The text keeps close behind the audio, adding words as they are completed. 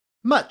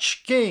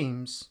Much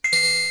games.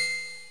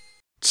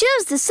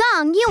 Choose the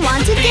song you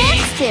want to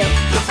dance to.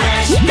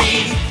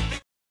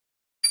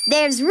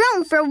 There's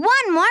room for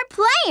one more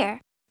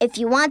player. If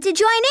you want to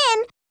join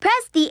in,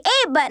 press the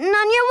A button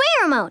on your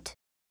Wii remote.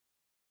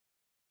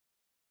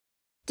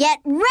 Get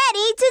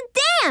ready to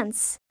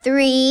dance!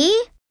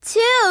 3,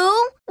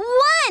 2,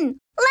 1,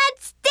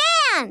 let's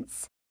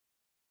dance!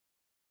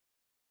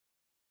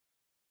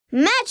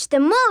 Match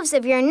the moves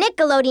of your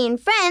Nickelodeon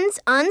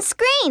friends on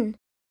screen.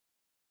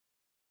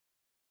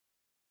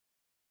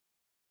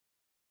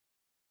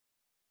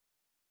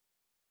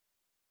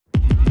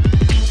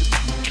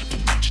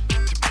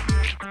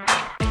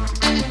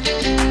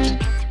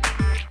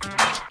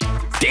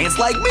 Dance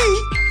like me.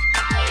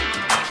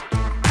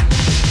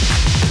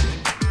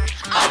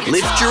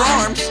 Lift your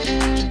arms.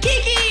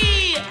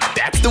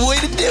 That's the way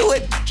to do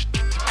it.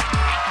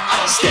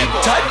 Step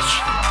touch.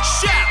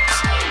 Shout.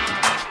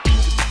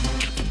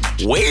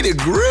 Way to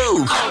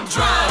groove. On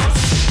drums.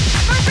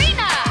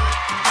 Marina.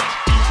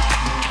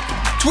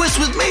 Twist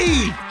with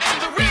me.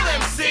 And the real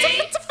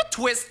MC.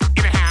 Twist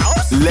in the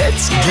house.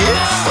 Let's get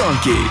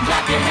funky.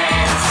 Clap your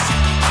hands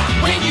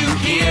when you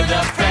hear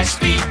the Fresh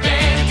Beat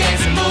Band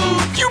dance and move.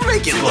 You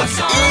make it look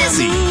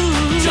easy.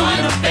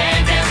 Join the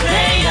band and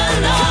play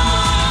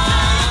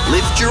along.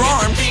 Lift your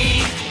arms.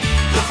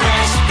 The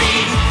Fresh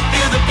Beat.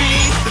 Feel the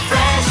beat. The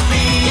Fresh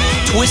Beat.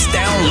 Twist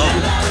down low.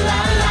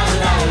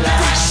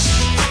 Fresh.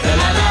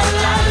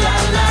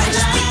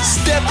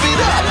 Step it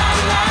up.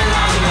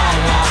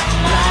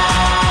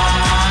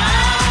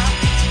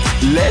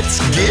 Let's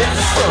get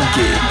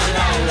funky.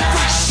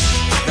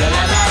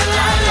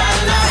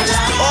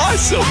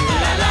 Awesome.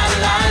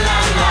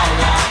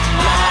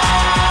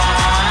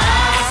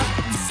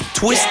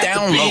 Twist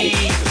down low.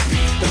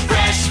 The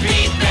Fresh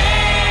Beat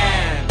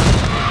Band.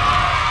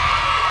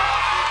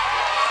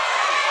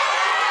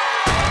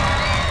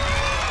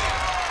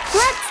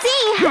 Let's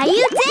see how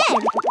you did.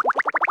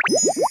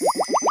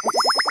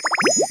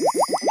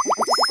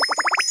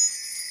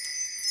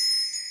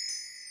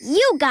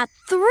 You got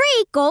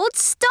 3 gold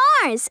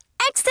stars!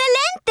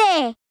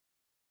 Excelente!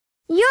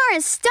 You're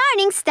a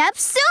starting step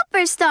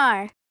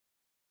superstar!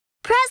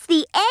 Press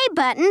the A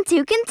button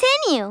to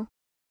continue.